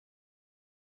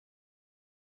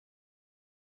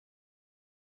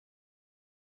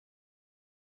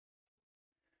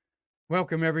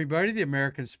Welcome, everybody, to the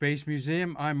American Space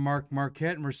Museum. I'm Mark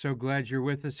Marquette, and we're so glad you're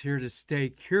with us here to stay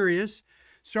curious.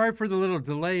 Sorry for the little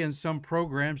delay in some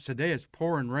programs. Today it's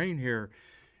pouring rain here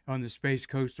on the Space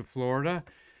Coast of Florida,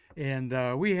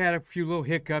 and we had a few little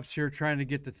hiccups here trying to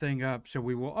get the thing up. So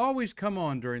we will always come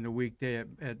on during the weekday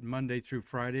at Monday through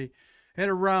Friday at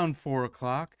around 4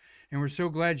 o'clock. And we're so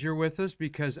glad you're with us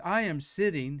because I am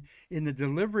sitting in the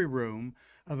delivery room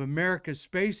of America's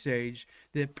space age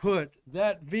that put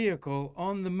that vehicle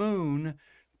on the moon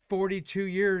 42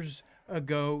 years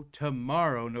ago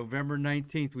tomorrow, November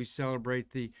 19th. We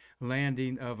celebrate the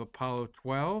landing of Apollo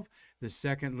 12, the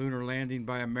second lunar landing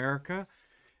by America.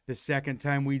 The second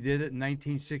time we did it in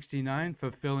 1969,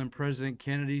 fulfilling President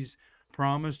Kennedy's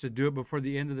promise to do it before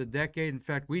the end of the decade. In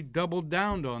fact, we doubled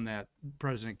down on that,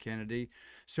 President Kennedy.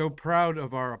 So proud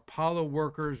of our Apollo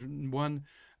workers. One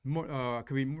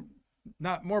could be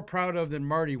not more proud of than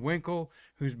Marty Winkle,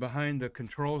 who's behind the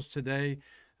controls today,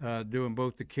 doing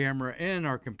both the camera and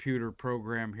our computer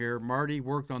program here. Marty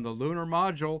worked on the lunar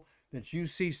module that you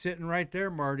see sitting right there,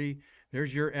 Marty.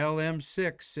 There's your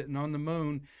LM6 sitting on the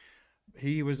moon.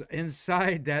 He was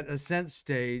inside that ascent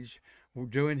stage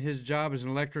doing his job as an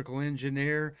electrical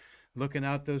engineer, looking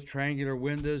out those triangular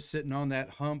windows, sitting on that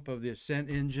hump of the ascent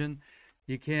engine.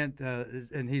 You can't,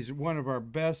 and he's one of our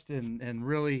best and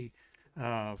really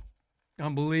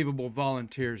unbelievable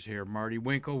volunteers here, Marty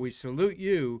Winkle. We salute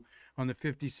you on the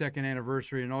 52nd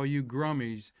anniversary and all you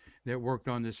grummies that worked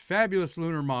on this fabulous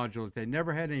lunar module that they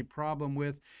never had any problem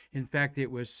with. In fact,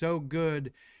 it was so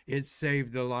good, it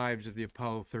saved the lives of the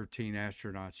Apollo 13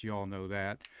 astronauts. You all know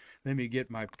that. Let me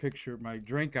get my picture, my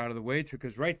drink out of the way,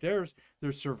 because right there's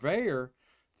the Surveyor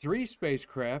III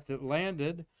spacecraft that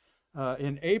landed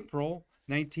in April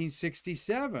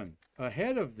 1967,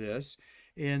 ahead of this.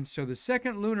 And so the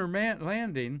second lunar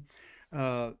landing,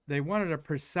 they wanted a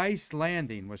precise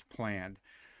landing was planned.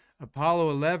 Apollo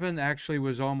 11 actually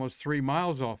was almost 3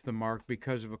 miles off the mark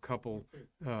because of a couple,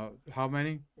 how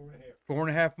many?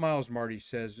 4.5 miles, Marty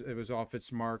says it was off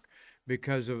its mark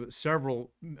because of several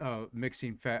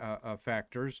mixing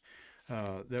factors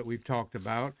that we've talked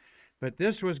about. But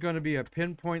this was going to be a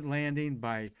pinpoint landing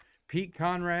by Pete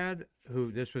Conrad,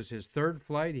 who this was his third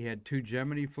flight. He had 2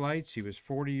 Gemini flights. He was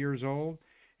 40 years old.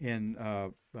 And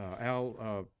Al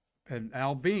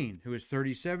Bean, who was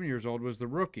 37 years old, was the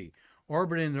rookie.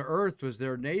 Orbiting the Earth was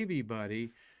their Navy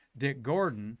buddy, Dick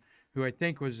Gordon, who I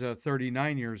think was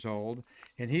 39 years old.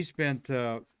 And he spent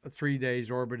 3 days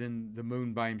orbiting the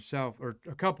moon by himself, or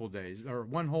a couple days, or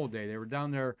one whole day. They were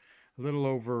down there a little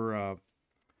over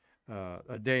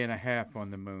a day and a half on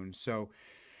the moon. So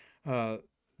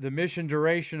the mission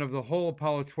duration of the whole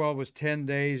Apollo 12 was 10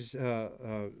 days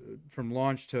from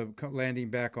launch to landing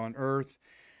back on Earth.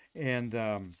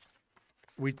 And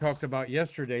we talked about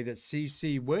yesterday that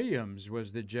C.C. Williams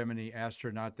was the Gemini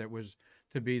astronaut that was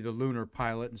to be the lunar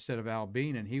pilot instead of Al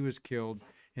Bean, and he was killed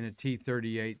in a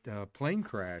T-38 plane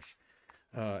crash,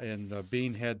 and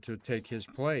Bean had to take his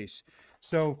place.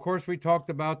 So, of course, we talked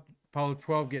about Apollo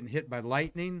 12 getting hit by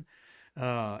lightning.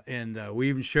 And we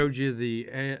even showed you the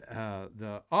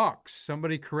aux.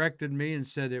 Somebody corrected me and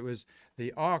said it was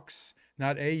the aux,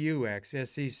 not AUX.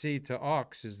 SEC to aux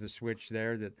is the switch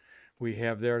there that we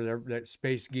have there that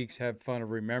space geeks have fun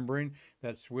of remembering.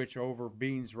 That switch over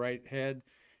Bean's right head,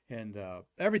 and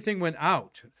everything went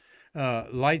out.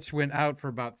 Lights went out for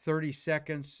about 30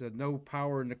 seconds. No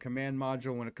power in the command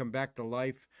module. When it come back to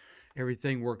life,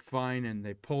 everything worked fine, and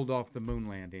they pulled off the moon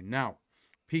landing. Now,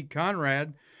 Pete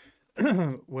Conrad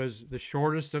was the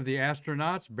shortest of the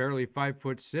astronauts, barely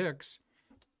 5'6",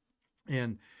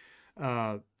 and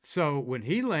so when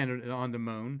he landed on the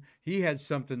moon, he had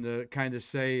something to kind of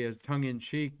say as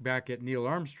tongue-in-cheek back at Neil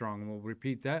Armstrong, and we'll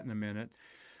repeat that in a minute.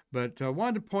 But I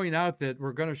wanted to point out that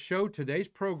we're going to show today's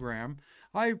program.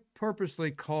 I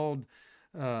purposely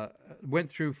went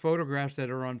through photographs that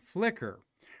are on Flickr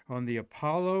on the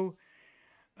Apollo.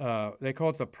 They call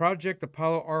it the Project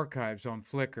Apollo Archives on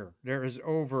Flickr. There is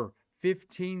over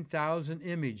 15,000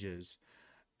 images,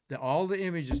 all the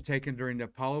images taken during the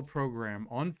Apollo program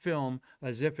on film,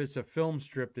 as if it's a film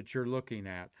strip that you're looking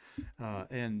at.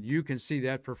 And you can see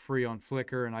that for free on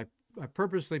Flickr. And I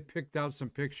purposely picked out some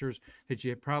pictures that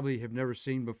you probably have never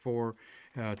seen before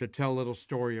to tell a little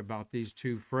story about these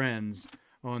 2 friends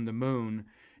on the moon.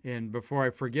 And before I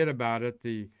forget about it,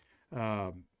 these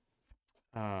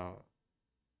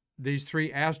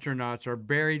 3 astronauts are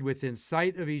buried within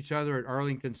sight of each other at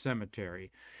Arlington Cemetery.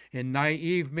 And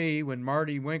naive me, when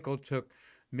Marty Winkle took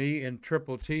me and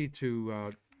Triple T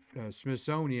to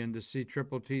Smithsonian to see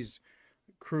Triple T's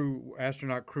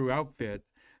astronaut crew outfit,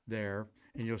 there,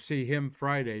 and you'll see him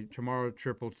Friday. Tomorrow,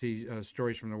 Triple T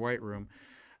Stories from the White Room.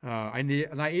 I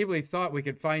naively thought we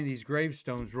could find these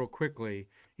gravestones real quickly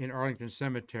in Arlington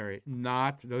Cemetery.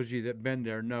 Not those of you that been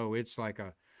there know it's like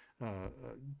a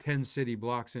 10 city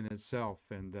blocks in itself.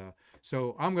 And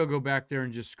so I'm going to go back there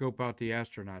and just scope out the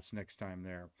astronauts next time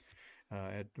there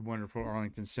at the wonderful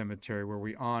Arlington Cemetery, where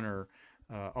we honor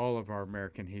all of our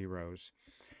American heroes,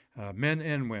 men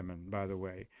and women, by the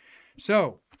way.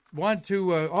 So, want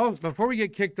to, before we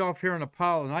get kicked off here on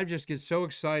Apollo, and I just get so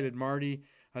excited, Marty.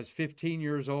 I was 15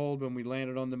 years old when we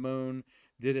landed on the moon,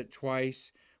 did it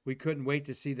twice. We couldn't wait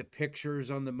to see the pictures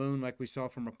on the moon like we saw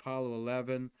from Apollo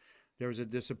 11. There was a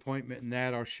disappointment in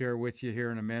that I'll share with you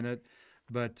here in a minute.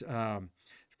 But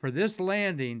for this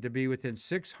landing to be within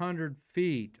 600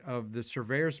 feet of the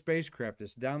Surveyor spacecraft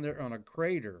that's down there on a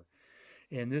crater,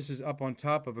 and this is up on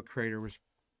top of a crater, was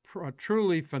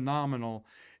truly phenomenal.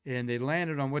 And they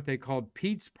landed on what they called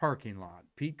Pete's parking lot,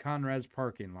 Pete Conrad's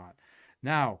parking lot.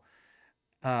 Now,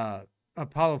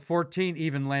 Apollo 14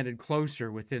 even landed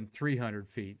closer, within 300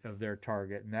 feet of their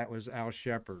target, and that was Al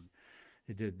Shepard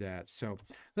who did that. So,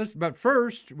 but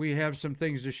first, we have some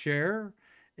things to share,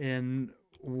 and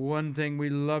one thing we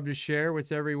love to share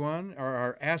with everyone are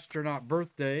our astronaut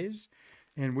birthdays,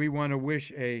 and we want to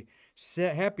wish a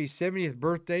happy 70th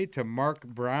birthday to Mark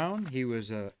Brown. He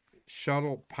was a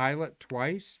shuttle pilot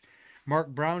twice. Mark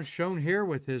Brown, shown here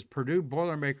with his Purdue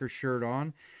Boilermaker shirt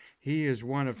on. He is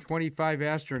one of 25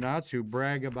 astronauts who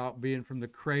brag about being from the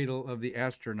cradle of the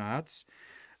astronauts,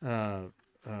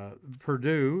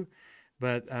 Purdue.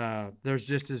 But there's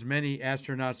just as many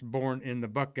astronauts born in the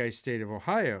Buckeye State of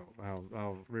Ohio.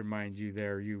 I'll remind you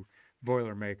there, you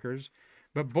Boilermakers.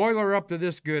 But boiler up to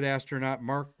this good astronaut,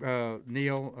 Mark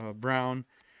Neil Brown,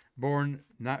 born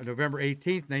November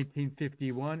 18th,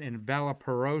 1951 in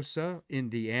Valparaiso,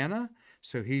 Indiana.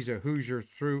 So he's a Hoosier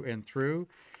through and through.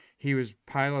 He was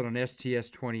pilot on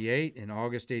STS-28 in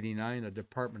August 89, a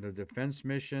Department of Defense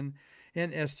mission,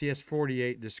 and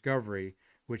STS-48 Discovery,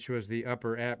 which was the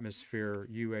upper atmosphere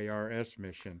UARS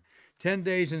mission. 10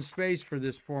 days in space for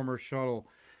this former shuttle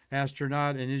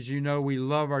astronaut. And as you know, we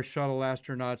love our shuttle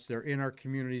astronauts. They're in our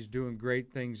communities doing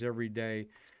great things every day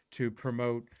to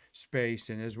promote space.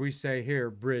 And as we say here,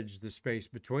 bridge the space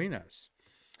between us.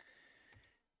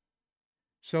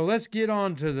 So let's get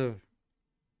on to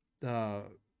the...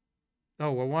 I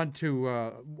wanted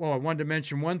to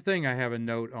mention one thing I have a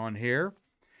note on here.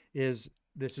 This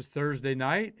is Thursday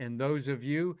night, and those of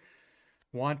you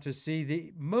want to see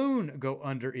the moon go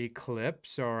under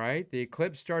eclipse, all right? The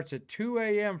eclipse starts at 2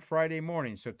 a.m. Friday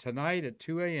morning. So tonight at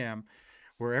 2 a.m.,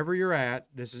 wherever you're at,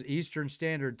 this is Eastern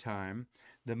Standard Time,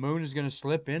 the moon is going to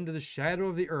slip into the shadow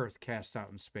of the Earth cast out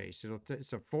in space.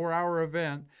 It's a 4-hour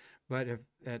event, but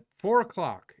at 4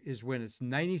 o'clock is when it's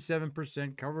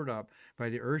 97% covered up by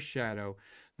the Earth's shadow.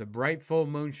 The bright full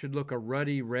moon should look a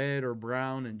ruddy red or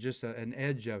brown, and just an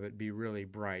edge of it be really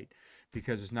bright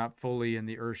because it's not fully in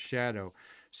the Earth's shadow.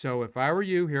 So if I were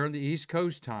you here on the East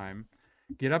Coast time,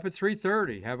 get up at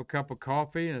 3:30, have a cup of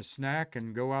coffee and a snack,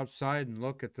 and go outside and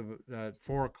look at the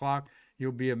 4 o'clock.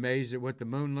 You'll be amazed at what the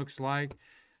moon looks like.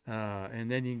 And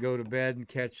then you can go to bed and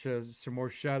catch some more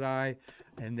shut-eye.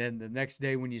 And then the next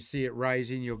day when you see it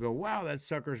rising, you'll go, wow, that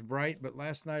sucker's bright. But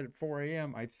last night at 4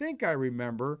 a.m., I think I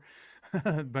remember.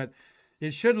 But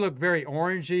it should look very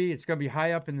orangey. It's going to be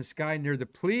high up in the sky near the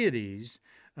Pleiades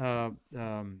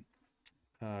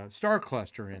star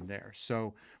cluster in there.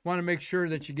 So want to make sure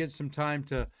that you get some time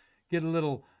to get a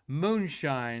little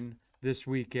moonshine this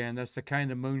weekend. That's the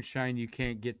kind of moonshine you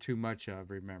can't get too much of,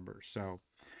 remember. So...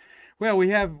 well,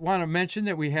 want to mention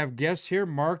that we have guests here,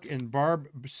 Mark and Barb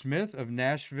Smith of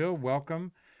Nashville.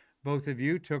 Welcome. Both of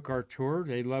you took our tour.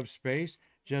 They love space.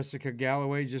 Jessica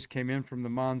Galloway just came in from the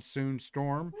monsoon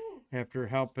storm after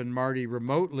helping Marty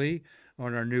remotely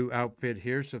on our new outfit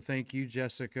here. So thank you,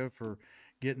 Jessica, for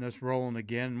getting us rolling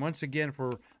again. Once again, for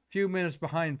a few minutes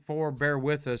behind 4, bear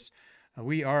with us.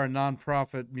 We are a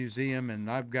nonprofit museum, and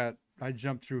I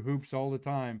jump through hoops all the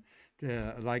time,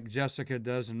 like Jessica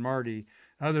does and Marty.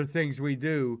 Other things we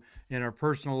do in our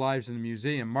personal lives in the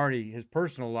museum. Marty, his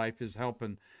personal life is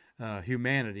helping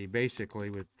humanity, basically,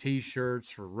 with T-shirts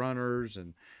for runners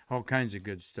and all kinds of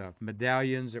good stuff.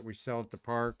 Medallions that we sell at the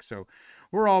park. So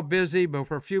we're all busy, but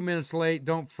for a few minutes late,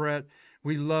 don't fret.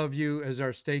 We love you as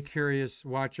our Stay Curious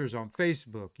watchers on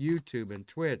Facebook, YouTube, and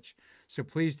Twitch. So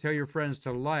please tell your friends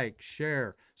to like,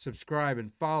 share, subscribe,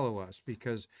 and follow us,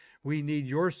 because we need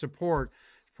your support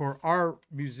for our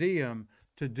museum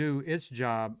to do its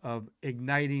job of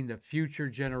igniting the future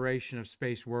generation of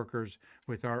space workers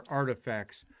with our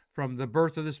artifacts from the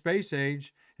birth of the space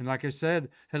age. And like I said,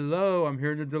 hello, I'm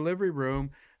here in the delivery room.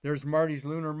 There's Marty's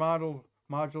lunar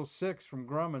module 6 from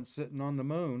Grumman sitting on the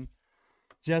moon.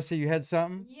 Jesse, you had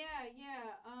something? Yeah.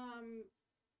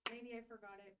 Maybe I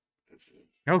forgot it.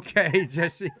 Okay,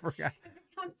 Jesse forgot. If it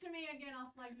comes to me again,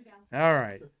 I'll flag you down. All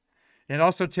right. And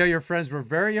also tell your friends we're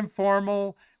very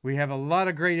informal. We have a lot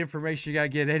of great information you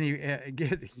got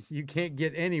to you can't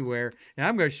get anywhere. And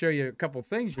I'm going to show you a couple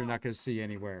things you're not going to see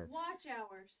anywhere. Watch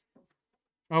hours.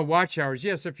 Oh, watch hours.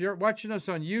 Yes, if you're watching us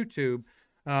on YouTube,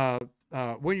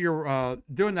 when you're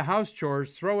doing the house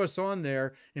chores, throw us on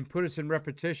there and put us in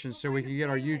repetition so we can get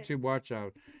our YouTube watch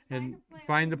out and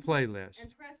find the playlist.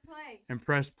 And press play. And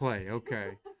press play.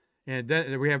 Okay. And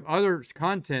then we have other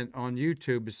content on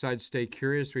YouTube besides Stay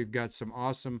Curious. We've got some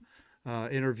awesome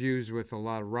interviews with a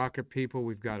lot of rocket people.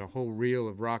 We've got a whole reel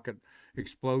of rocket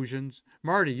explosions.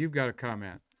 Marty, you've got a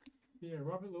comment. Yeah,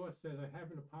 Robert Law says, I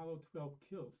have an Apollo 12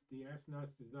 kilt. The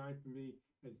astronauts designed for me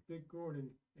as Dick Gordon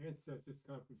ancestors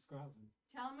come from Scotland.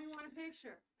 Tell them we want a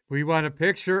picture. We want a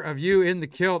picture of you in the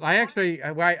kilt.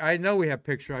 I know we have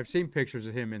pictures. I've seen pictures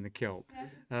of him in the kilt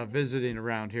visiting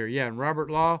around here. Yeah, and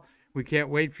Robert Law, we can't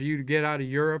wait for you to get out of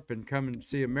Europe and come and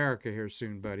see America here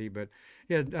soon, buddy. But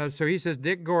yeah, so he says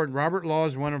Dick Gordon. Robert Law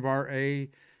is one of our A+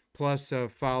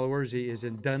 followers. He is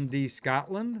in Dundee,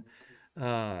 Scotland.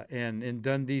 And in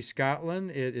Dundee,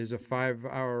 Scotland, it is a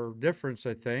 5-hour difference,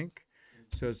 I think.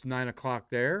 So it's 9 o'clock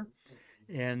there.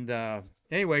 And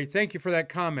anyway, thank you for that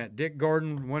comment. Dick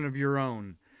Gordon, one of your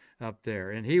own up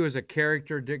there. And he was a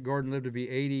character. Dick Gordon lived to be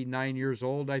 89 years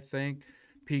old, I think.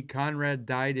 Pete Conrad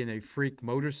died in a freak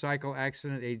motorcycle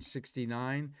accident, age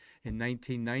 69, in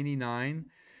 1999.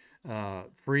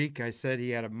 Freak, I said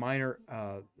he had a minor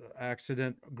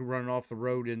accident running off the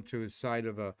road into the side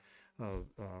of the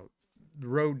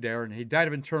road there, and he died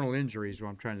of internal injuries, what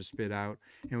I'm trying to spit out.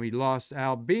 And we lost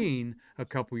Al Bean a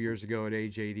couple years ago at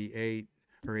age 88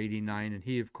 or 89, and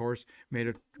he, of course, made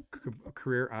a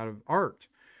career out of art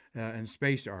and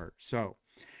space art. So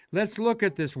let's look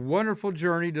at this wonderful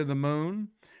journey to the moon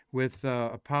with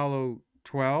Apollo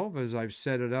 12, as I've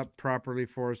set it up properly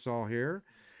for us all here.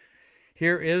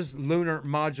 Here is Lunar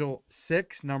Module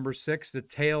 6, number 6, the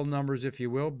tail numbers, if you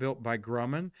will, built by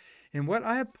Grumman. And what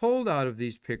I have pulled out of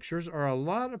these pictures are a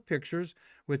lot of pictures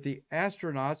with the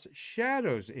astronauts'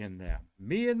 shadows in them.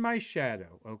 Me and my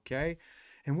shadow, okay?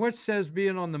 And what says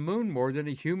being on the moon more than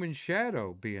a human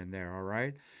shadow being there, all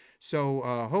right? So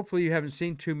hopefully you haven't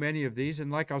seen too many of these. And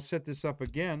like I'll set this up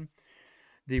again,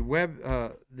 the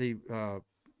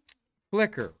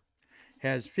Flickr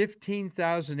has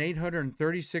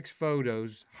 15,836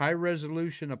 photos,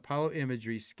 high-resolution Apollo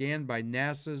imagery scanned by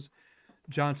NASA's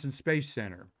Johnson Space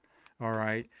Center. All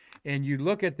right. And you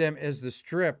look at them as the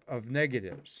strip of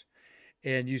negatives.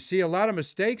 And you see a lot of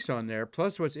mistakes on there.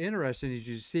 Plus, what's interesting is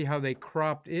you see how they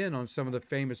cropped in on some of the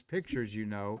famous pictures, you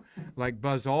know, like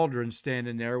Buzz Aldrin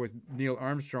standing there with Neil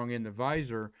Armstrong in the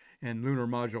visor and Lunar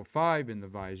Module 5 in the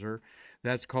visor.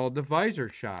 That's called the visor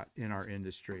shot in our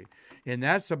industry. And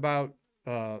that's about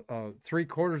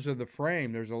 3/4 of the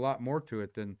frame. There's a lot more to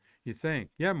it than you think.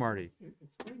 Yeah, Marty.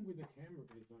 Explain where the camera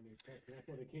is on your test. That's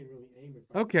why they can't really aim it.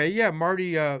 Okay, yeah,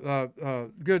 Marty.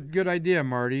 Good idea,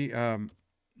 Marty.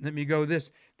 Let me go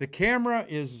this. The camera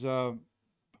is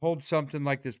holds something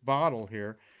like this bottle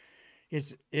here.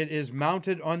 It is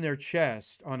mounted on their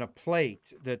chest on a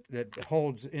plate that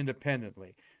holds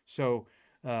independently. So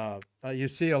you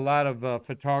see a lot of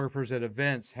photographers at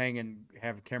events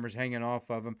have cameras hanging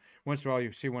off of them. Once in a while,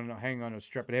 you see one hang on a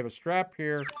strap. But they have a strap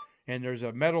here. And there's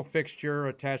a metal fixture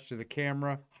attached to the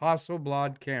camera,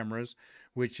 Hasselblad cameras,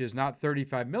 which is not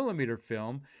 35 millimeter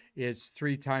film. It's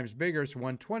 3 times bigger. It's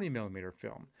 120 millimeter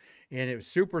film. And it was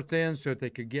super thin so that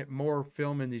they could get more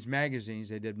film in these magazines.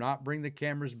 They did not bring the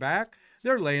cameras back.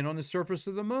 They're laying on the surface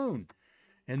of the moon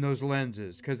in those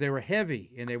lenses because they were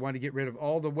heavy and they wanted to get rid of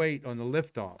all the weight on the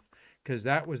liftoff because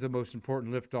that was the most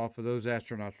important liftoff of those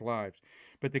astronauts' lives.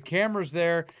 But the camera's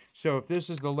there, so if this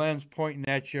is the lens pointing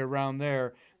at you around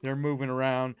there, they're moving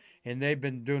around, and they've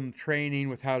been doing training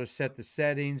with how to set the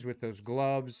settings with those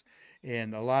gloves,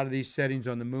 and a lot of these settings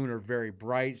on the moon are very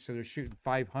bright, so they're shooting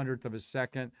 500th of a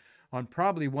second on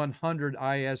probably 100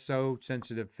 ISO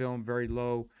sensitive film, very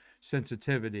low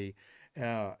sensitivity.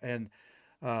 And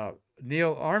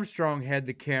Neil Armstrong had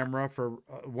the camera for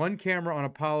one camera on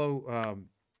Apollo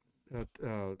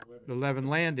 11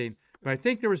 landing, but I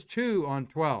think there was 2 on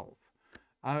 12.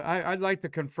 I'd like to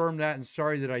confirm that, and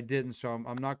sorry that I didn't, so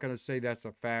I'm not going to say that's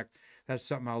a fact. That's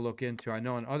something I'll look into. I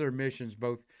know on other missions,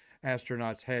 both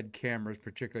astronauts had cameras,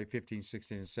 particularly 15,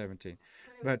 16, and 17.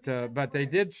 But they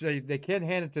can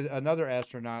hand it to another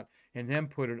astronaut and then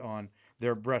put it on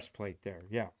their breastplate there.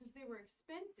 Yeah. Because they were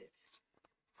expensive.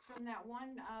 from that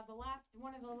one,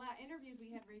 one of the interviews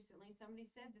we had recently. Somebody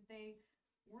said that they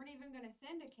weren't even going to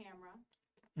send a camera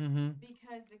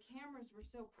because the cameras were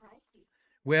so pricey.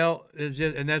 Well, it's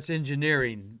just, and that's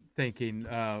engineering thinking,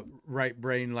 right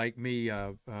brain like me,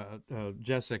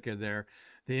 Jessica there.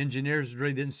 The engineers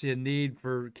really didn't see a need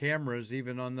for cameras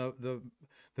even on the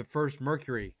first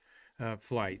Mercury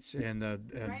flights, and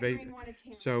Right brain wanted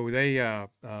cameras. so they.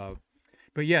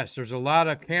 But yes, there's a lot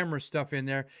of camera stuff in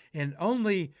there, and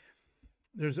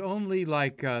there's only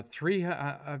like three.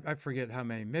 I forget how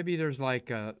many. Maybe there's like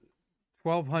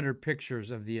 1,200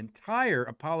 pictures of the entire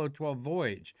Apollo 12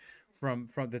 voyage from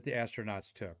that the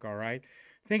astronauts took. All right,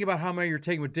 think about how many you're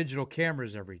taking with digital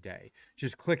cameras every day,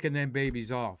 just clicking them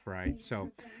babies off, right?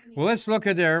 So, well, let's look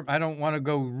at there. I don't want to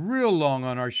go real long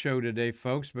on our show today,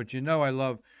 folks, but you know I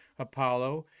love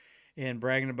Apollo and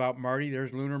bragging about Marty.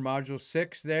 There's Lunar Module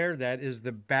 6 there. That is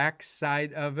the back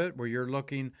side of it, where you're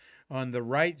looking on the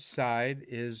right side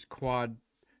is Quad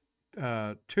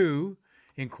 2,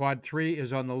 and Quad 3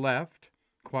 is on the left.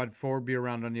 Quad 4 will be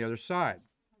around on the other side.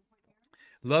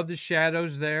 Love the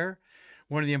shadows there.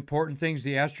 One of the important things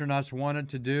the astronauts wanted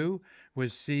to do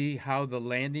was see how the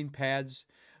landing pads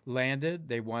landed.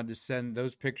 They wanted to send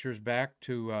those pictures back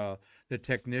to the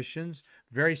technicians.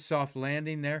 Very soft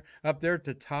landing there. Up there at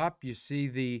the top, you see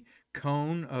the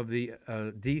cone of the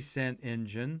descent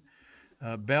engine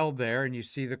bell there, and you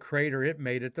see the crater it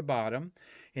made at the bottom.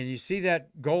 And you see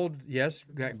that gold, yes,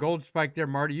 that gold spike there,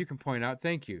 Marty, you can point out.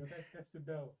 Thank you. Okay, that's the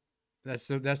bell. That's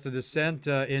the descent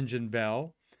engine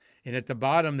bell. And at the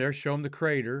bottom there, show them the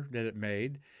crater that it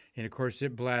made. And of course,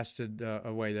 it blasted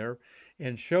away there.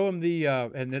 And show them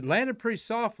and it landed pretty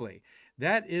softly.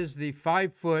 That is the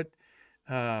 5-foot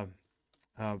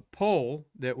pole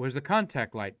that was the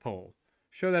contact light pole.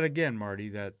 Show that again, Marty.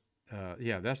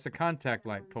 That's the contact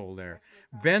light pole there.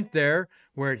 Bent there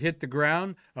where it hit the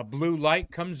ground. A blue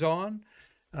light comes on,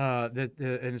 and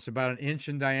it's about 1 inch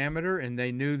in diameter. And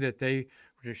they knew that they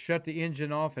were to shut the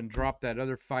engine off and drop that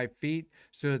other 5 feet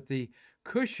so that the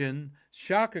cushion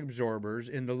shock absorbers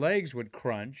in the legs would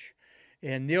crunch.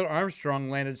 And Neil Armstrong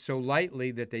landed so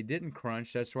lightly that they didn't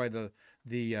crunch. That's why the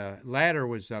ladder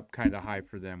was up kind of high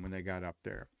for them when they got up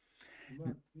there.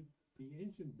 Mark, the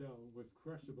engine bell was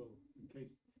crushable in case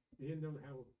they didn't know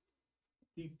how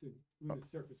deep the lunar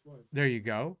surface was. There you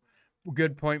go.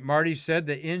 Good point. Marty said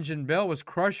the engine bell was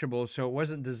crushable, so it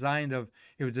wasn't designed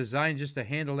it was designed just to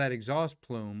handle that exhaust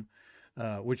plume,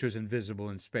 which was invisible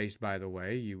in space, by the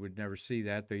way. You would never see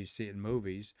that, though you see it in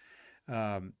movies.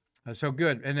 So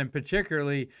good. And then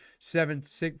particularly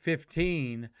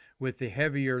 715 with the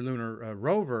heavier lunar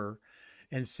rover,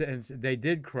 and they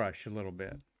did crush a little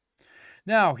bit.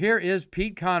 Now, here is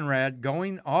Pete Conrad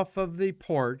going off of the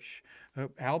porch.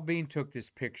 Al Bean took this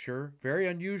picture, very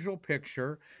unusual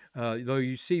picture, though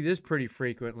you see this pretty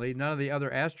frequently. None of the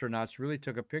other astronauts really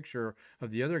took a picture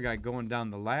of the other guy going down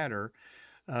the ladder.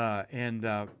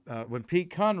 When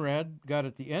Pete Conrad got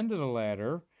at the end of the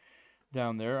ladder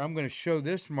down there, I'm going to show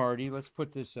this, Marty. Let's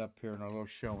put this up here in our little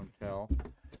show and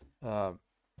tell.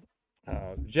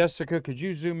 Jessica, could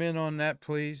you zoom in on that,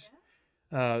 please?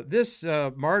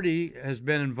 Marty has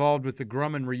been involved with the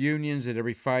Grumman reunions that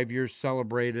every 5 years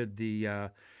celebrated the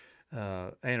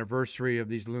anniversary of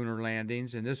these lunar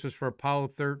landings. And this was for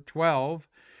Apollo 12.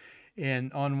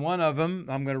 And on one of them,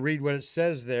 I'm going to read what it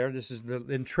says there. This is the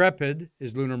Intrepid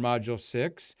is Lunar Module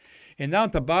 6. And down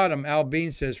at the bottom, Al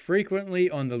Bean says, frequently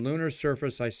on the lunar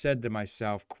surface, I said to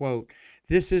myself, quote,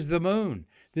 this is the moon.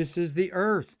 This is the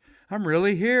Earth. I'm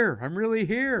really here. I'm really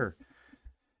here,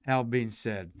 Al Bean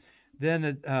said. Then,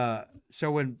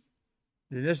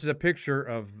 this is a picture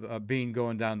of Bean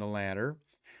going down the ladder.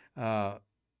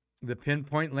 The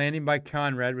pinpoint landing by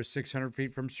Conrad was 600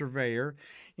 feet from Surveyor.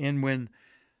 And when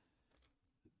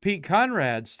Pete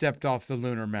Conrad stepped off the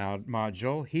lunar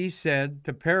module, he said,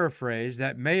 to paraphrase,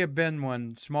 that may have been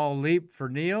one small leap for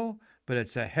Neil, but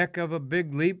it's a heck of a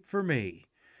big leap for me,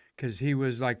 because he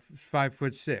was like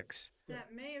 5'6".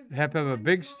 That may have Heck of a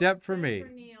big step for me.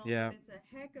 Neil, Yeah. but it's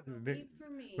a heck of a leap for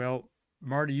me. Well,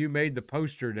 Marty, you made the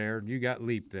poster there, and you got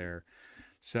leap there.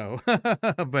 So,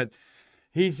 but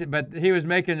he was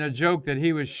making a joke that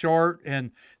he was short,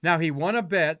 and now he won a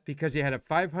bet because he had a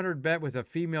 500 bet with a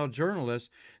female journalist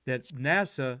that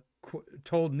NASA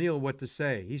told Neil what to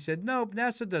say. He said, "No,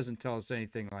 NASA doesn't tell us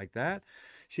anything like that."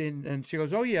 She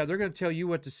goes, "Oh yeah, they're going to tell you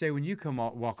what to say when you come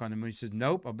walk on the moon." He says,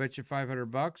 "Nope, I'll bet you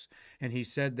 $500." And he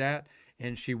said that,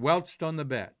 and she welched on the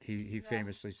bet. He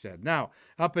famously said. Now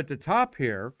up at the top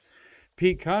here,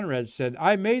 Pete Conrad said,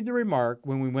 "I made the remark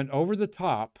when we went over the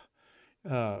top."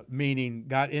 Meaning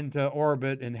got into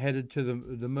orbit and headed to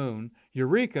the moon.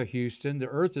 Eureka, Houston, the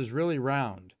Earth is really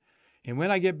round. And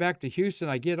when I get back to Houston,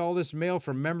 I get all this mail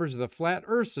from members of the Flat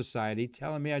Earth Society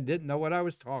telling me I didn't know what I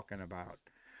was talking about,"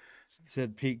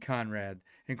 said Pete Conrad.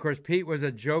 And of course, Pete was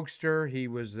a jokester. He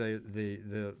was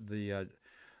the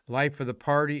life of the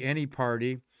party, any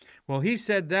party. Well, he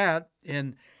said that,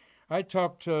 and I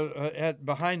talked to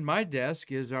behind my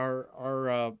desk is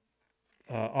our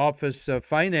office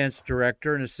finance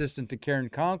director and assistant to Karen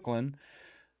Conklin,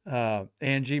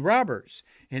 Angie Roberts.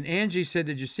 And Angie said,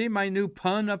 "Did you see my new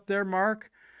pun up there,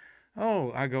 Mark?"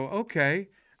 Oh, I go, "Okay.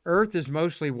 Earth is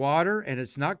mostly water, and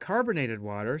it's not carbonated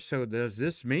water. So does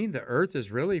this mean the Earth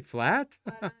is really flat?"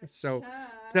 So,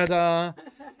 ta-da.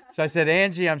 So I said,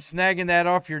 "Angie, I'm snagging that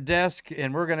off your desk,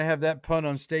 and we're going to have that pun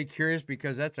on Stay Curious,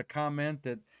 because that's a comment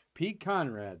that Pete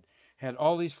Conrad had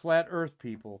all these flat Earth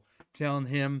people telling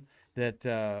him that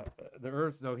the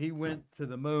Earth, though he went to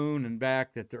the moon and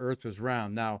back, that the Earth was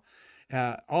round." Now,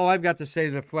 all I've got to say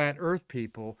to the flat Earth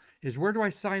people is, where do I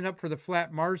sign up for the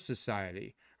Flat Mars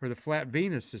Society or the Flat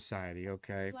Venus Society?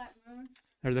 Okay, Flat moon.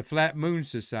 or the Flat Moon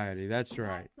Society. That's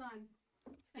right. Flat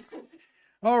sun.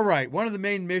 All right. One of the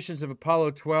main missions of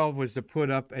Apollo 12 was to put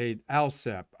up a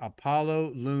ALSEP,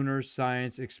 Apollo Lunar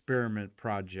Science Experiment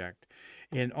Project.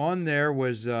 And on there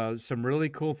was some really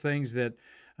cool things that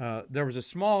there was a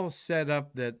small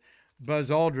setup that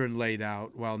Buzz Aldrin laid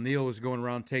out while Neil was going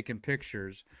around taking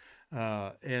pictures.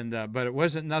 But it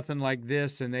wasn't nothing like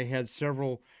this, and they had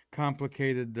several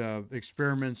complicated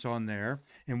experiments on there.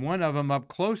 And one of them up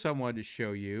close I wanted to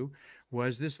show you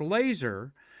was this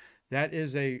laser. That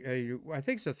is I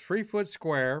think it's a 3-foot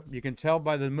square. You can tell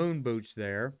by the moon boots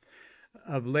there,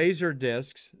 of laser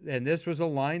discs, and this was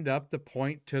aligned up to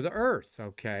point to the Earth,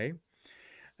 okay?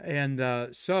 And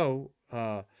at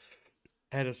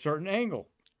a certain angle.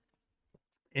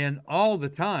 And all the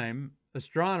time,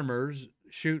 astronomers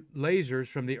shoot lasers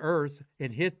from the Earth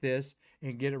and hit this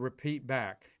and get a repeat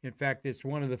back. In fact, it's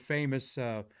one of the famous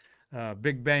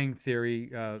Big Bang Theory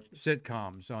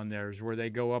sitcoms on there, is where they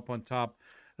go up on top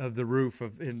of the roof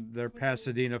in their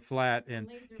Pasadena flat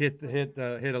and hit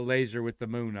a laser with the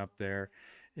moon up there.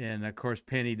 And of course,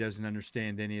 Penny doesn't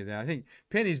understand any of that. I think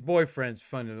Penny's boyfriend's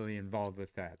funnily involved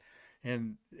with that.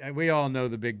 And we all know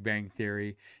the Big Bang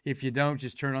Theory. If you don't,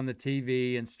 just turn on the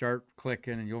TV and start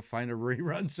clicking, and you'll find a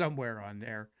rerun somewhere on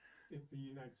there. In the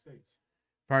United States.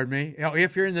 Pardon me? Oh,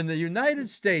 if you're in the United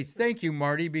States, thank you,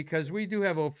 Marty, because we do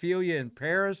have Ophelia in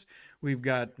Paris. We've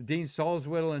got Dean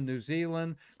Salzwedel in New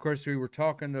Zealand. Of course, we were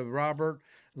talking to Robert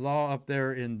Law up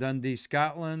there in Dundee,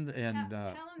 Scotland. And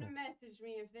Tell them to message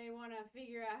me if they want to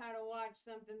figure out how to watch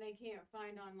something they can't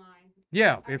find online.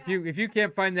 yeah, if you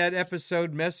can't find that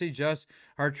episode, message us.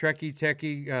 Our Trekkie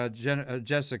Techie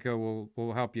Jessica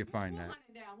will help you find that. Hunt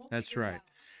it down. We'll That's figure it right. out.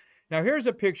 Now, here's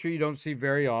a picture you don't see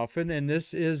very often, and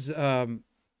this is Al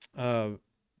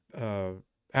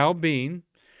Bean.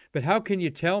 But how can you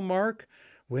tell, Mark?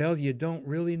 Well, you don't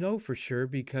really know for sure,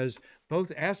 because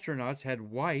both astronauts had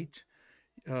white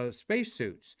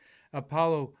spacesuits.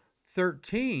 Apollo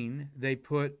 13, they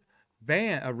put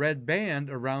a red band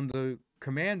around the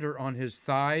commander on his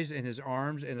thighs and his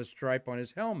arms, and a stripe on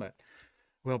his helmet.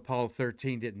 Well, Apollo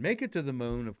 13 didn't make it to the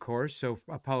moon, of course, so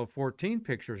Apollo 14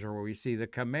 pictures are where we see the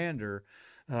commander,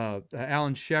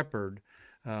 Alan Shepard,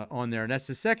 on there. And that's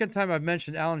the second time I've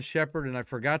mentioned Alan Shepard, and I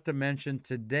forgot to mention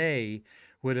today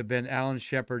would have been Alan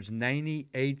Shepard's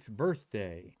 98th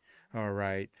birthday. All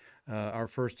right, our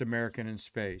first American in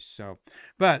space. So,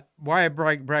 but why I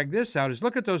brag this out is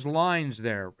look at those lines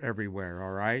there everywhere.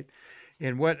 All right,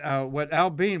 and what Al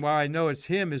Bean, why I know it's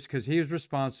him, is because he was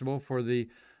responsible for the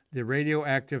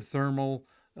radioactive thermal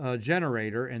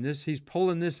generator, and he's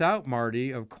pulling this out,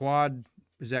 Marty, of quad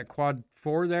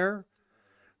 4 there,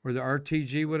 where the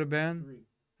RTG would have been?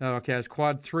 Oh, okay, it's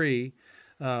quad 3.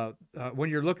 When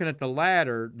you're looking at the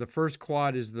ladder, the first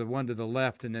quad is the one to the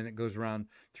left, and then it goes around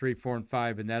 3, 4, and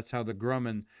 5, and that's how the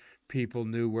Grumman people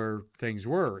knew where things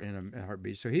were in a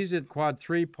heartbeat. So he's at quad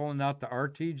 3 pulling out the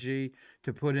RTG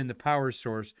to put in the power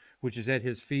source, which is at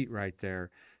his feet right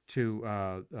there,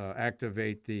 to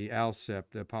activate the ALSEP,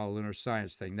 the Apollo Lunar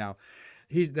Science thing. Now,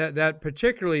 he's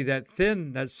particularly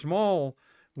that small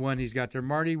one he's got there.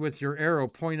 Marty, with your arrow,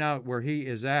 point out where he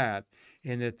is at,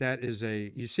 and that is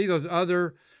you see those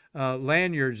other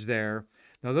lanyards there.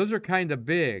 Now, those are kind of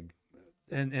big,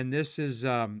 and this is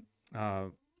to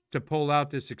pull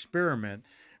out this experiment.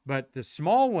 But the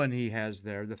small one he has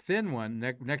there, the thin one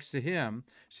next to him,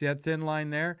 see that thin line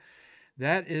there?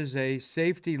 That is a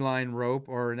safety line rope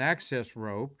or an access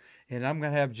rope. And I'm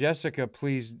going to have Jessica,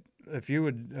 please, if you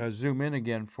would zoom in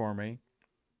again for me.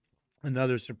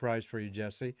 Another surprise for you,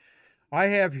 Jesse. I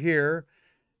have here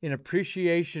In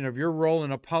appreciation of your role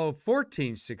in Apollo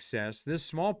 14's success, this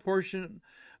small portion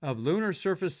of lunar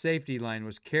surface safety line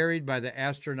was carried by the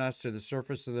astronauts to the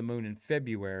surface of the moon in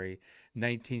February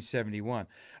 1971.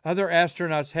 Other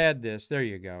astronauts had this. There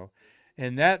you go.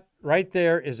 And that right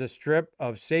there is a strip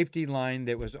of safety line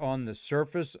that was on the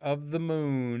surface of the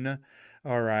moon.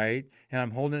 All right. And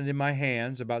I'm holding it in my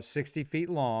hands, about 60 feet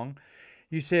long.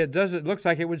 You say it looks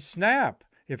like it would snap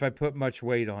if I put much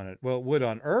weight on it. Well, it would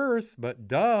on Earth, but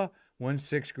duh,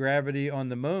 1/6 gravity on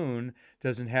the moon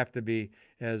doesn't have to be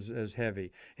as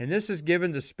heavy. And this is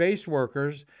given to space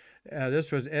workers.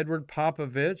 This was Edward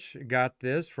Popovich got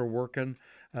this for working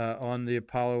on the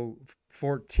Apollo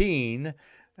 14.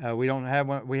 We don't have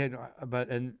one.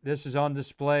 And this is on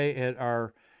display at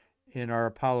in our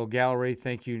Apollo gallery.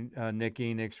 Thank you, Nick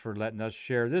Enix, for letting us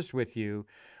share this with you.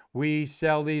 We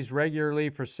sell these regularly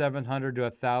for $700 to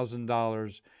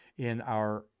 $1,000 in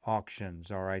our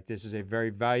auctions. All right, this is a very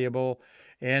valuable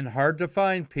and hard to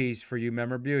find piece for you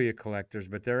memorabilia collectors,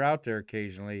 but they're out there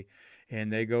occasionally,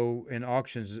 and they go in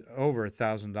auctions over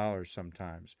 $1,000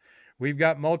 sometimes. We've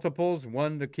got multiples,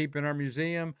 one to keep in our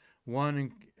museum,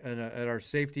 one at our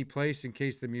safety place in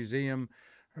case the museum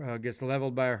gets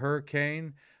leveled by a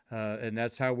hurricane. And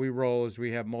that's how we roll, is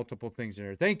we have multiple things in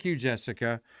there. Thank you,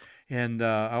 Jessica. And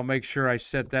I'll make sure I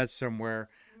set that somewhere.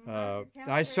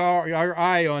 I saw your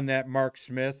eye on that, Mark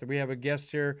Smith. We have a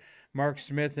guest here, Mark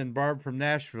Smith and Barb from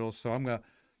Nashville. So I'm going to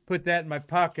put that in my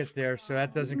pocket there so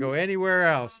that doesn't go anywhere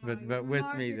else but with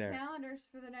me there. Calendars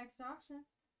for the next auction.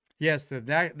 Yes, the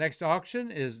next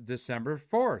auction is December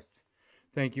 4th.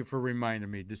 Thank you for reminding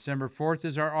me. December 4th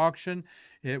is our auction.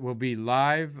 It will be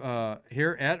live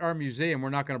here at our museum. We're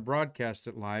not going to broadcast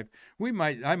it live.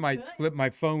 I might flip my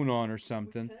phone on or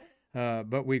something.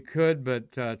 But we could,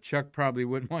 but Chuck probably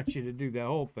wouldn't want you to do the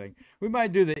whole thing. We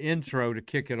might do the intro to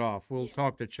kick it off. We'll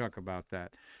talk to Chuck about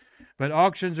that. But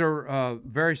auctions are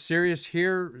very serious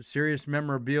here, serious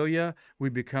memorabilia. We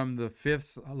become the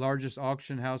 5th largest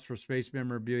auction house for space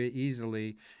memorabilia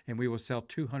easily, and we will sell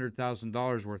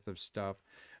 $200,000 worth of stuff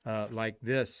like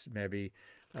this, maybe,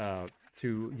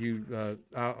 to you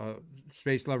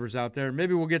space lovers out there.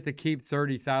 Maybe we'll get to keep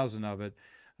 30,000 of it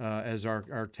as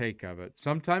our take of it.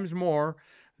 Sometimes more.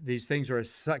 These things are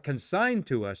consigned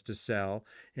to us to sell,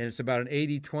 and it's about an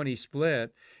 80-20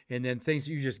 split. And then things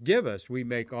that you just give us, we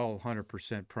make all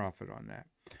 100% profit on that.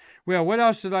 Well, what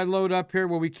else did I load up here?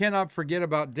 Well, we cannot forget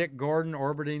about Dick Gordon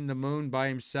orbiting the moon by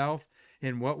himself.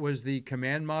 And what was the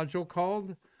command module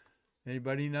called?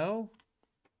 Anybody know?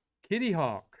 Kitty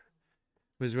Hawk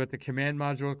was what the command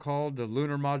module called. The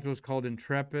lunar module is called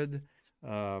Intrepid.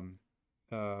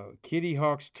 Kitty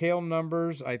Hawk's tail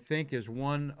numbers, I think, is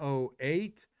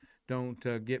 108.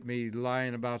 Don't get me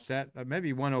lying about that.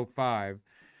 Maybe 105.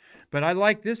 But I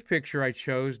like this picture I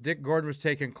chose. Dick Gordon was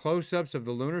taking close-ups of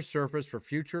the lunar surface for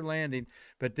future landing,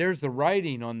 but there's the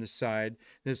writing on the side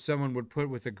that someone would put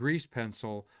with a grease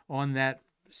pencil on that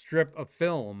strip of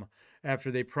film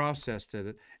after they processed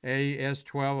it.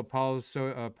 AS-12,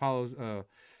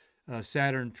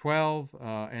 Saturn 12,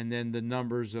 and then the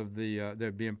numbers of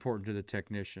that'd be important to the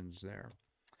technicians there.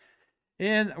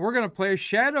 And we're going to play a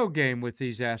shadow game with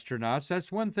these astronauts.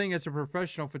 That's one thing as a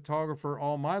professional photographer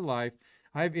all my life.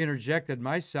 I've interjected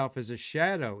myself as a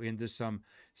shadow into some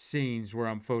scenes where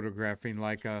I'm photographing,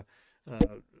 like a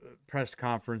press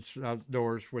conference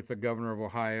outdoors with the governor of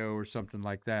Ohio or something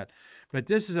like that. But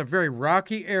this is a very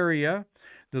rocky area.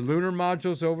 The lunar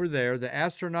module's over there. The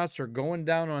astronauts are going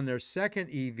down on their second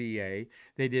EVA.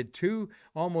 They did 2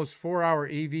 almost 4-hour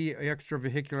EV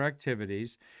extravehicular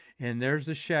activities. And there's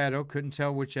the shadow. Couldn't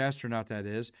tell which astronaut that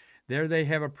is. There they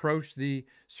have approached the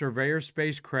Surveyor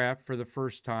spacecraft for the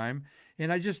first time.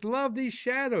 And I just love these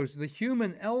shadows, the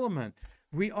human element.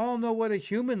 We all know what a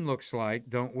human looks like,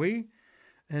 don't we?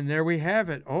 And there we have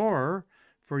it. Or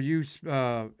for you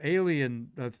alien,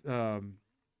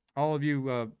 all of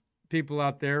you people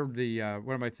out there,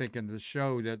 what am I thinking? The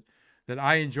show that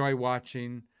I enjoy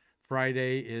watching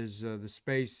Friday is the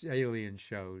space alien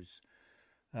shows.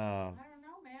 I don't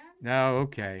know, man. No,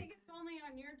 okay. I think it's only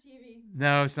on your TV.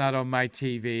 No, it's not on my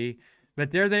TV.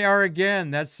 But there they are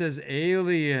again. That says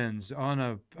aliens on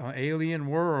a alien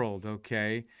world,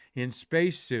 okay, in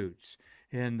spacesuits.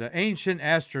 And ancient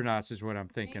astronauts is what I'm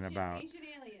thinking about. Ancient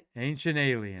aliens. Ancient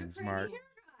aliens, Mark. Hair guy.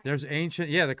 There's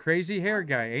the crazy hair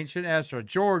guy, ancient astronaut,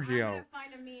 Giorgio. I'm gonna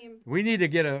find a meme. We need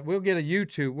to we'll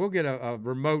get a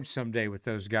remote someday with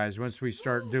those guys once we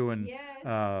start doing,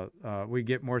 Yes. we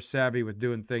get more savvy with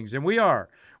doing things. And we are.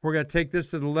 We're going to take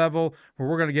this to the level where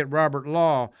we're going to get Robert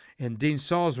Law and Dean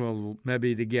Salzwell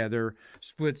maybe together,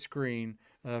 split screen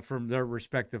from their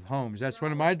respective homes. That's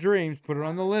one of my dreams. Put it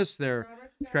on the list there.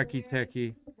 Robert's Trekkie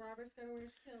techie. Robert's gotta wear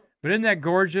his kilt. But isn't that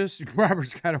gorgeous?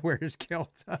 Robert's got to wear his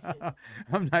kilt.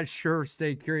 I'm not sure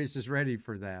Stay Curious is ready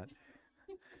for that.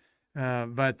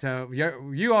 But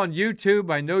you on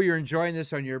YouTube, I know you're enjoying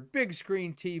this on your big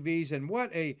screen TVs, and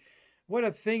what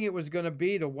a thing it was going to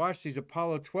be to watch these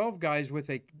Apollo 12 guys with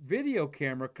a video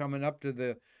camera coming up to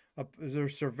their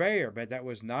Surveyor. But that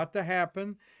was not to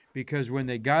happen, because when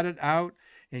they got it out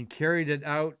and carried it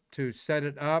out to set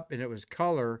it up, and it was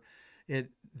color,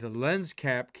 the lens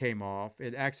cap came off.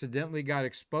 It accidentally got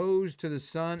exposed to the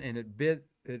sun, and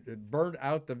it burned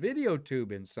out the video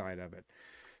tube inside of it.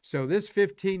 So this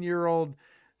 15-year-old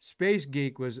space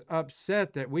geek was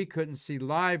upset that we couldn't see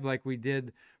live like we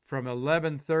did from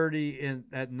 11:30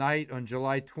 at night on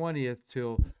July 20th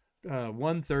till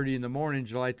 1:30 in the morning,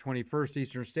 July 21st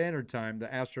Eastern Standard Time, the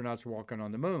astronauts walking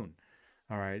on the moon.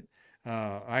 All right.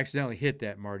 I accidentally hit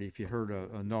that, Marty, if you heard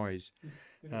a noise.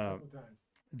 Yeah,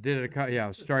 I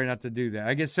was trying not to do that.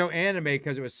 I get so animated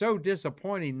because it was so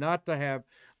disappointing not to have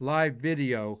live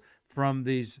video from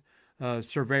these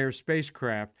Surveyor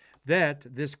spacecraft, that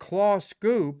this claw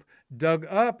scoop dug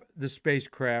up the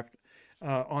spacecraft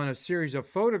on a series of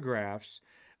photographs.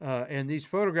 And these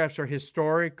photographs are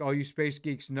historic. All you space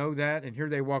geeks know that. And here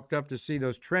they walked up to see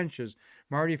those trenches.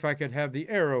 Marty, if I could have the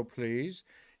arrow, please.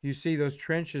 You see those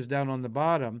trenches down on the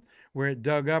bottom where it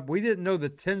dug up. We didn't know the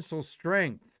tensile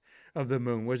strength of the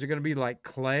moon. Was it going to be like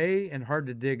clay and hard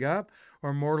to dig up,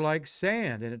 or more like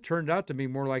sand? And it turned out to be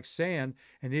more like sand.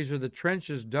 And these are the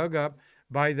trenches dug up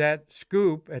by that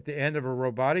scoop at the end of a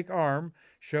robotic arm.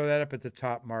 Show that up at the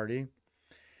top, Marty.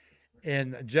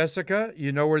 And Jessica,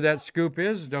 you know where that scoop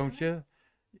is, don't you?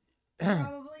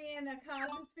 Probably in the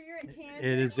Cosmosphere in Kansas.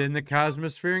 It is in the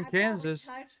Cosmosphere in Kansas.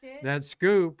 Touched it. That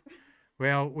scoop.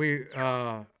 Well,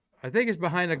 I think it's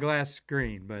behind a glass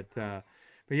screen, but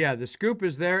yeah, the scoop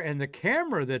is there, and the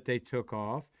camera that they took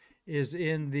off is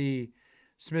in the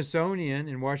Smithsonian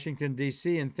in Washington,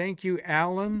 D.C. And thank you,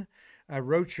 Alan. I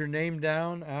wrote your name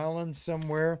down, Alan,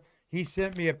 somewhere. He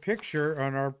sent me a picture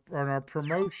on our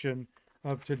promotion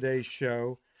of today's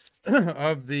show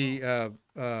of the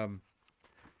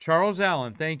Charles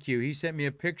Allen. Thank you. He sent me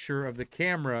a picture of the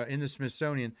camera in the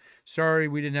Smithsonian. Sorry,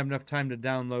 we didn't have enough time to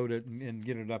download it and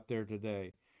get it up there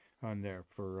today on there.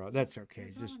 For that's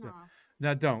okay. Just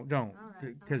no, don't,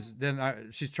 because then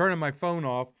she's turning my phone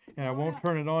off, and I won't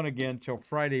turn it on again till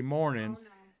Friday morning,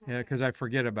 because I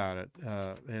forget about it,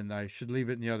 and I should leave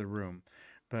it in the other room.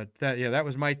 But that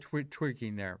was my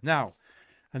tweaking there. Now,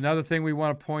 another thing we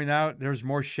want to point out: there's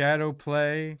more shadow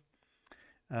play.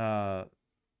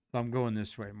 I'm going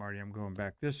this way, Marty. I'm going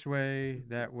back this way,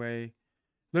 that way.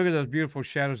 Look at those beautiful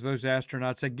shadows of those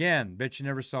astronauts. Again, bet you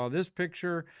never saw this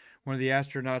picture. One of the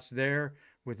astronauts there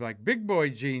with like big boy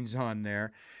jeans on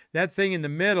there. That thing in the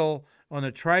middle on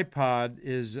the tripod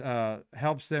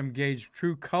helps them gauge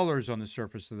true colors on the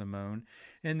surface of the moon.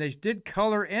 And they did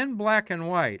color and black and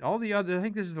white. All the other, I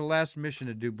think this is the last mission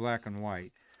to do black and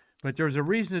white. But there's a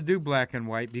reason to do black and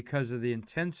white because of the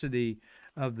intensity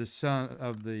of the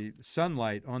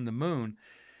sunlight on the moon,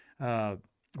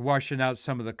 washing out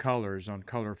some of the colors on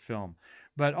color film.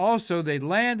 But also they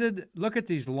landed, look at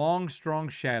these long, strong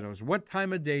shadows. What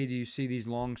time of day do you see these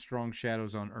long, strong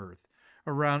shadows on Earth?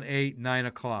 Around 8, 9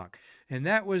 o'clock. And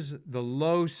that was the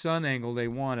low sun angle they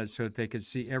wanted so that they could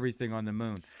see everything on the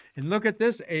moon. And look at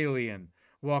this alien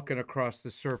walking across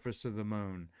the surface of the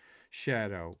moon.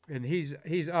 Shadow, and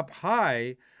he's up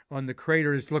high on the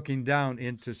crater, is looking down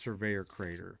into Surveyor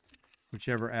crater,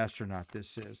 whichever astronaut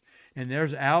this is. And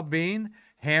there's Al Bean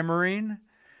hammering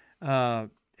a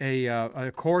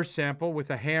core sample with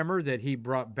a hammer that he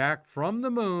brought back from the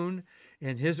moon.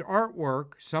 And his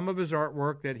artwork, some of his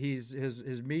artwork that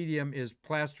his medium is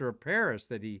plaster of Paris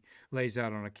that he lays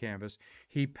out on a canvas.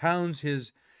 He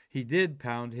did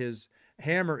pound his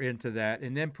hammer into that,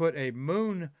 and then put a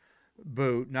moon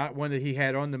boot, not one that he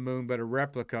had on the moon, but a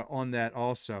replica on that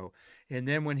also. And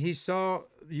then when he saw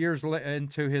years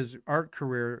into his art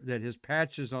career that his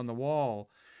patches on the wall,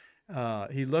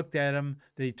 he looked at him,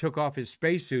 that he took off his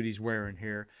spacesuit he's wearing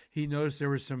here. He noticed there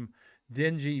was some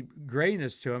dingy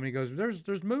grayness to him. He goes,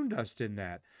 there's moon dust in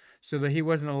that. So that he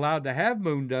wasn't allowed to have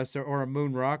moon dust or a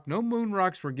moon rock. No moon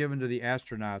rocks were given to the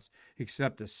astronauts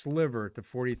except a sliver at the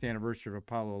 40th anniversary of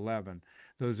Apollo 11,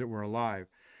 those that were alive.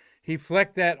 He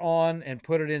flecked that on and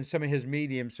put it in some of his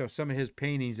mediums, so some of his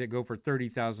paintings that go for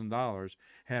 $30,000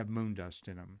 have moon dust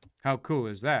in them. How cool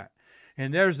is that?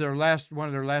 And there's one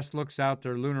of their last looks out,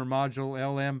 their lunar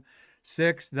module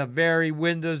LM6, the very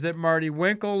windows that Marty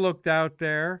Winkle looked out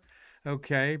there.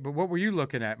 Okay, but what were you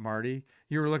looking at, Marty?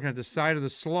 You were looking at the side of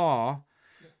the slaw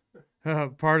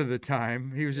part of the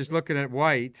time. He was just looking at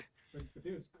white. But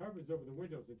there's covers over the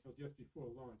windows until just before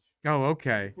launch, Oh,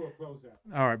 okay. before closeout.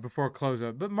 All right, before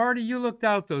closeout. But Marty, you looked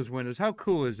out those windows. How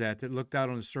cool is that? That looked out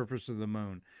on the surface of the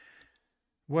moon.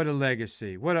 What a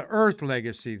legacy. What an Earth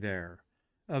legacy there,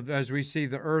 as we see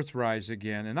the Earth rise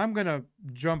again. And I'm going to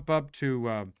jump up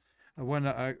to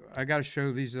I got to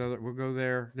show these other. We'll go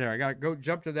there. There, I got to go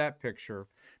jump to that picture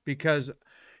because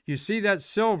you see that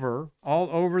silver all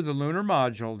over the lunar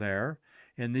module there,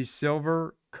 and these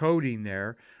silver coating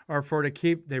there are for to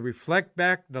keep. They reflect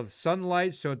back the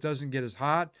sunlight so it doesn't get as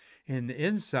hot, and the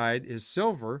inside is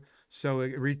silver so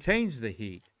it retains the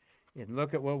heat. And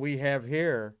look at what we have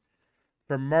here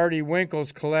from Marty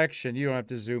Winkle's collection. You don't have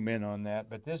to zoom in on that,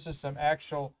 but this is some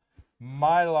actual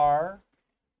mylar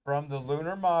from the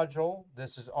lunar module.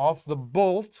 This is off the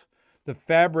bolt, the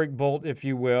fabric bolt, if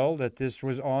you will, that this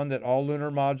was on, that all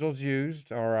lunar modules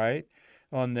used, all right,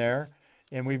 on there.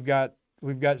 And we've got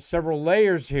several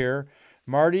layers here.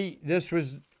 Marty, this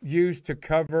was used to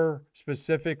cover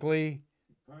specifically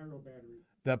Pyro battery.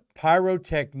 the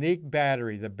pyrotechnique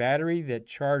battery, the battery that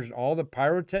charged all the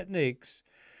pyrotechniques.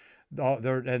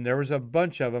 And there was a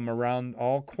bunch of them around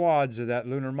all quads of that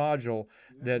lunar module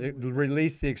that it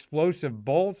released the explosive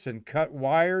bolts and cut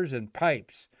wires and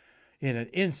pipes in an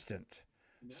instant.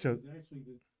 And that So, was actually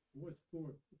was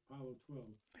for Apollo 12.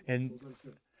 and Well,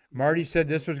 that's Marty said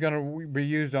this was going to be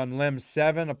used on LEM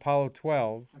 7, Apollo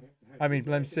 12. I mean,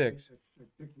 LEM 6. I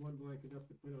picked one blanket up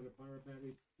to put on a pyro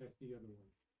battery. That's the other one.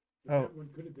 But Oh. that one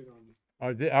could have been on.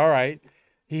 All right.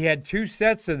 He had 2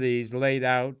 sets of these laid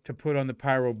out to put on the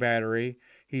pyro battery,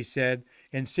 he said.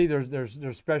 And see,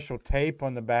 there's special tape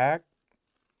on the back.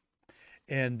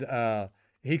 And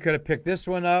he could have picked this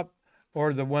one up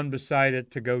or the one beside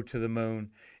it to go to the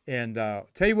moon. And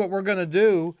tell you what we're going to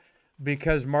do,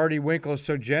 because Marty Winkle is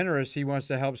so generous, he wants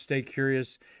to help stay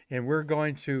curious. And we're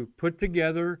going to put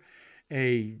together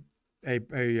a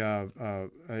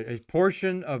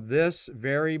portion of this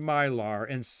very mylar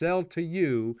and sell to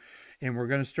you. And we're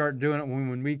going to start doing it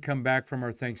when we come back from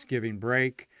our Thanksgiving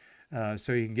break,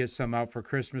 so you can get some out for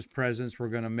Christmas presents. We're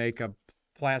going to make a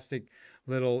plastic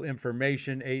little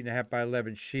information 8.5 by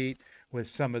 11 sheet with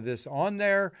some of this on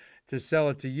there to sell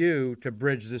it to you to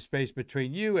bridge the space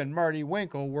between you and Marty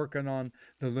Winkle working on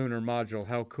the lunar module.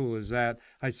 How cool is that?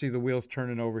 I see the wheels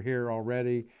turning over here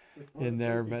already in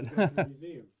there, but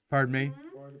pardon me.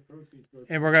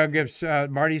 And we're going to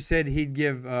give, Marty said he'd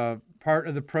give part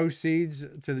of the proceeds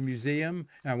to the museum.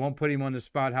 And I won't put him on the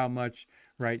spot how much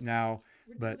right now,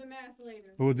 but do the math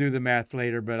later. We'll do the math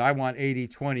later. But I want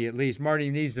 80-20 at least. Marty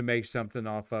needs to make something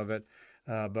off of it.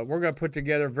 But we're going to put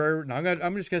together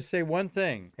I'm just going to say one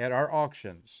thing at our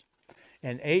auctions.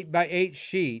 An 8x8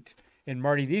 sheet, and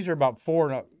Marty, these are about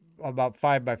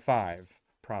 5x5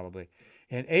 probably.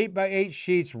 And 8x8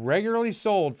 sheets regularly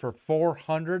sold for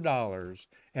 $400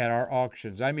 at our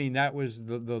auctions. I mean, that was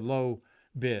the low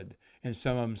bid, and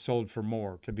some of them sold for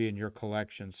more to be in your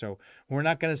collection. So we're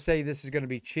not going to say this is going to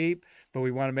be cheap, but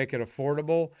we want to make it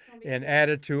affordable and add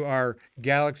it to our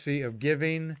galaxy of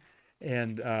giving.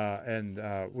 And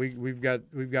we've got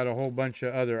a whole bunch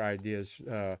of other ideas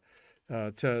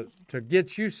to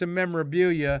get you some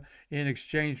memorabilia in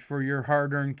exchange for your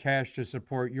hard-earned cash to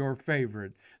support your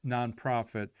favorite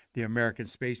nonprofit, the American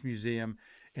Space Museum,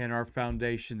 and our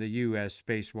foundation, the U.S.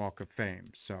 Space Walk of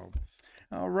Fame. So,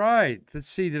 all right, let's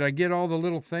see. Did I get all the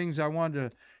little things I wanted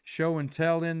to show and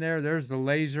tell in there? There's the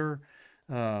laser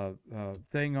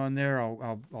thing on there.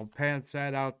 I'll pass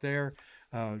that out there.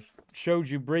 Showed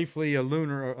you briefly a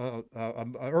lunar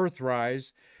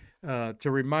Earthrise.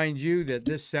 To remind you that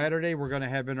this Saturday we're going to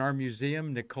have in our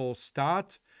museum Nicole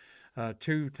Stott,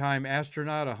 2-time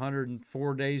astronaut,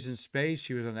 104 days in space.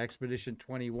 She was on Expedition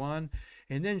 21.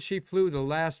 And then she flew the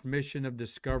last mission of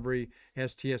Discovery,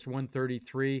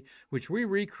 STS-133, which we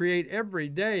recreate every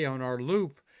day on our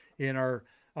loop in our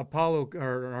Apollo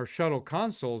or our shuttle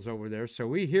consoles over there. So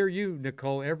we hear you,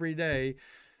 Nicole, every day,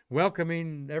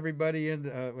 welcoming everybody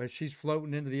in. She's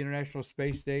floating into the International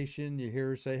Space Station. You hear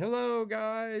her say, "Hello,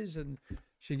 guys," and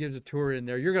she gives a tour in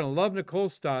there. You're going to love Nicole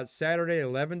Stott. Saturday,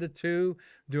 11 to 2,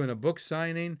 doing a book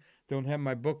signing. Don't have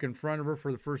my book in front of her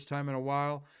for the first time in a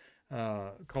while,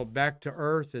 called Back to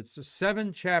Earth. It's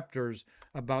 7 chapters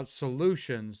about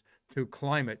solutions to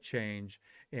climate change.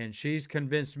 And she's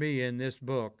convinced me in this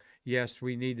book, yes,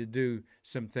 we need to do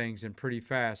some things and pretty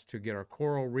fast to get our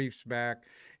coral reefs back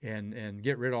and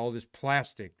get rid of all this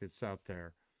plastic that's out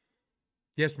there.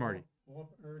 Yes, Marty? Off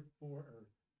Earth for Earth.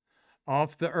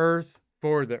 Off the Earth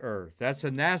for the Earth. That's a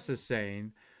NASA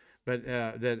saying, but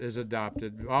that is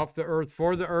adopted. Off the Earth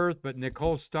for the Earth, but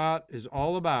Nicole Stott is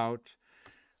all about,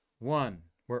 1,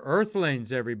 We're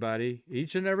earthlings, everybody.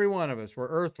 Each and every one of us, we're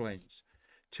earthlings.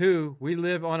 2, we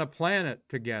live on a planet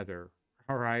together.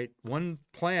 All right, one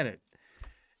planet.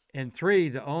 And 3,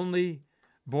 the only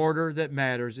border that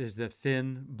matters is the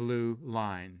thin blue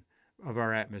line of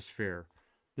our atmosphere.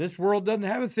 This world doesn't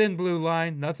have a thin blue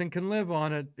line. Nothing can live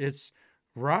on it. It's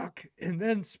rock and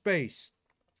then space.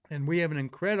 And we have an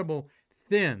incredible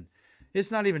thin,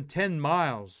 it's not even 10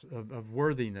 miles of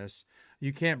worthiness.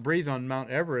 You can't breathe on Mount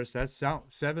Everest. That's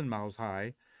 7 miles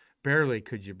high. Barely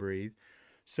could you breathe.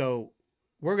 So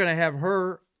we're going to have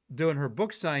her doing her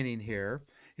book signing here.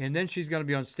 And then she's going to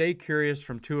be on Stay Curious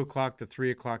from 2 o'clock to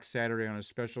 3 o'clock Saturday on a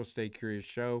special Stay Curious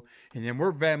show. And then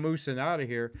we're vamoosing out of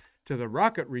here to the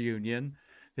rocket reunion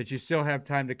that you still have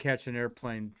time to catch an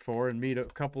airplane for and meet a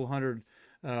couple hundred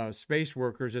space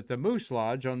workers at the Moose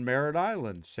Lodge on Merritt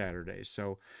Island Saturday.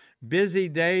 So busy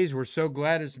days. We're so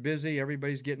glad it's busy.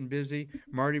 Everybody's getting busy.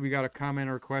 Marty, we got a comment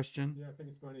or a question? Yeah, I think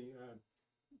it's funny.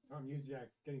 Tom Uziak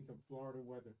getting some Florida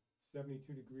weather.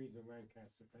 72 degrees in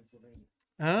Lancaster, Pennsylvania.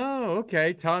 Oh,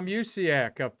 okay. Tom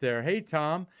Usiak up there. Hey,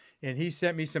 Tom. And he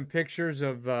sent me some pictures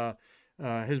of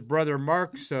his brother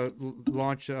Mark's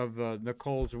launch of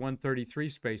Nicole's 133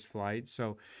 space flight.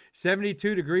 So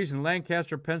 72 degrees in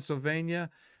Lancaster,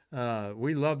 Pennsylvania.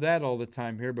 We love that all the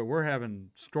time here, but we're having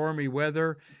stormy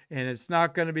weather, and it's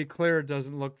not going to be clear, it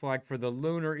doesn't look like, for the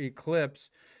lunar eclipse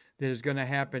that is going to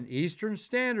happen Eastern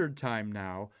Standard Time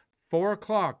now. 4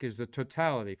 o'clock is the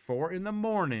totality. 4 in the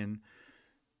morning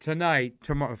tonight,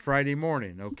 tomorrow, Friday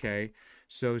morning, okay?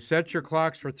 So set your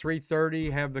clocks for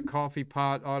 3:30. Have the coffee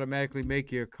pot automatically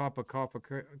make you a cup of coffee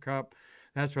cup.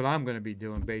 That's what I'm going to be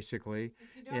doing, basically.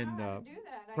 If you don't know how to do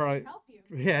that, probably, I can help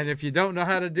you. Yeah, and if you don't know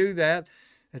how to do that,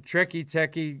 a Trekkie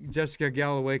Techie, Jessica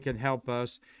Galloway, can help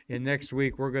us. And next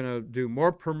week, we're going to do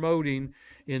more promoting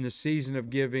in the season of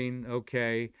giving,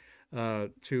 okay,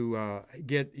 to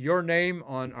get your name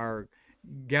on our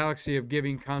Galaxy of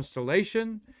Giving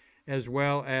constellation, as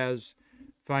well as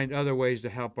find other ways to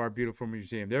help our beautiful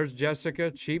museum. There's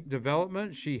Jessica, Cheap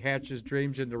Development. She hatches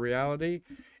dreams into reality.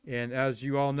 And as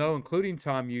you all know, including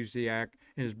Tom Uziak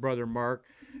and his brother Mark,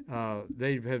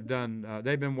 they've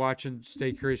been watching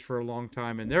Stay Curious for a long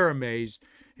time, and they're amazed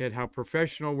at how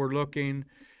professional we're looking.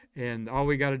 And all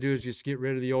we got to do is just get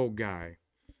rid of the old guy,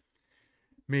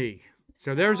 me.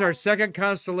 So there's our second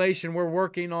constellation we're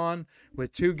working on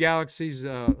with 2 galaxies.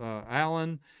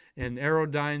 Alan and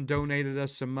Aerodyne donated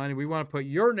us some money. We want to put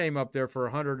your name up there for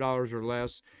 $100 or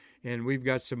less, and we've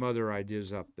got some other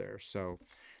ideas up there. So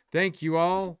thank you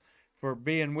all for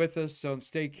being with us on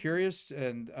Stay Curious,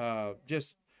 and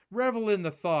just revel in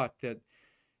the thought that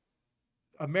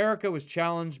America was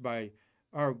challenged by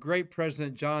our great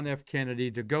President John F.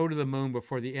 Kennedy to go to the moon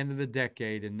before the end of the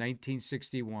decade in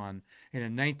 1961. And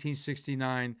in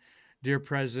 1969, dear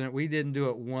President, we didn't do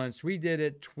it once. We did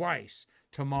it twice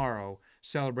tomorrow,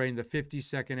 celebrating the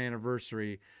 52nd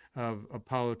anniversary of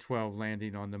Apollo 12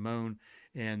 landing on the moon.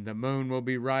 And the moon will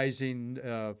be rising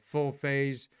full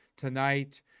phase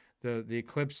tonight, the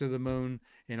eclipse of the moon,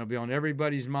 and it'll be on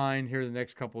everybody's mind here the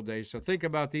next couple of days. So think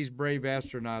about these brave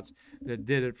astronauts that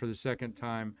did it for the second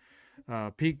time.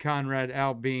 Pete Conrad,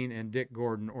 Al Bean, and Dick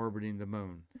Gordon orbiting the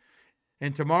moon.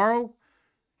 And tomorrow,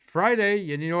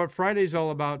 Friday, and you know what Friday's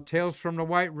all about, Tales from the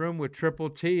White Room with Triple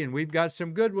T, and we've got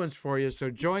some good ones for you. So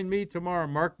join me tomorrow,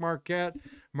 Mark Marquette,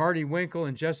 Marty Winkle,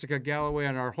 and Jessica Galloway,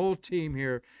 and our whole team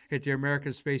here at the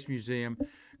American Space Museum.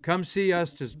 Come see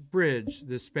us to bridge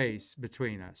the space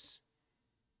between us.